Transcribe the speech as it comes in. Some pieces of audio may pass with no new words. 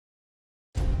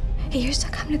Hey, you're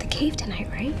still coming to the cave tonight,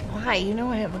 right? Why? You know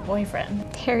I have a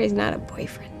boyfriend. Harry's not a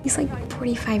boyfriend. He's like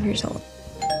 45 years old.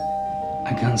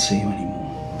 I can't see you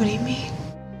anymore. What do you mean?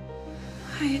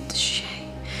 Hi, it's Shay.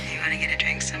 You want to get a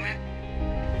drink somewhere?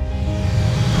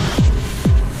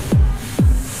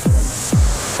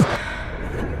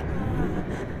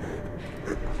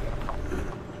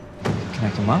 Can I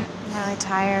come up? I'm really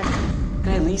tired. Can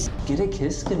I at least get a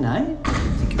kiss goodnight?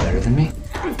 Think you're better than me?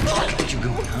 Where you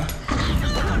going, huh?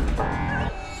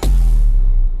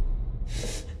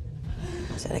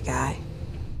 Is that a guy?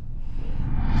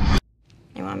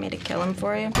 You want me to kill him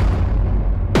for you?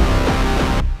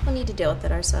 We'll need to deal with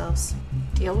it ourselves.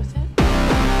 Deal with it?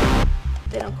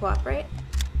 If they don't cooperate,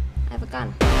 I have a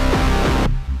gun.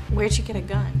 Where'd you get a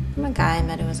gun? I'm a guy I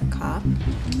met who was a cop.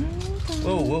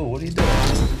 Whoa, what are you doing?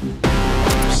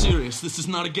 I'm serious, this is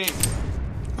not a game.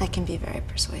 I can be very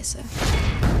persuasive.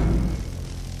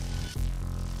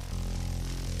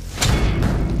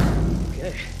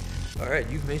 Okay. All right,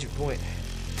 you've made your point.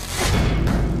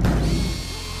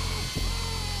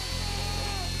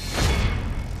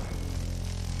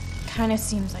 Kinda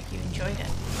seems like you enjoyed it.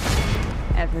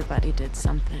 Everybody did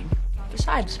something.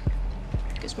 Besides,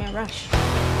 it gives me a rush.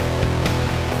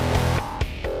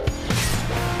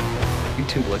 You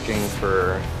two looking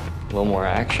for a little more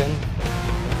action?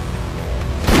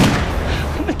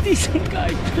 I'm a decent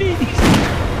guy,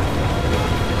 please.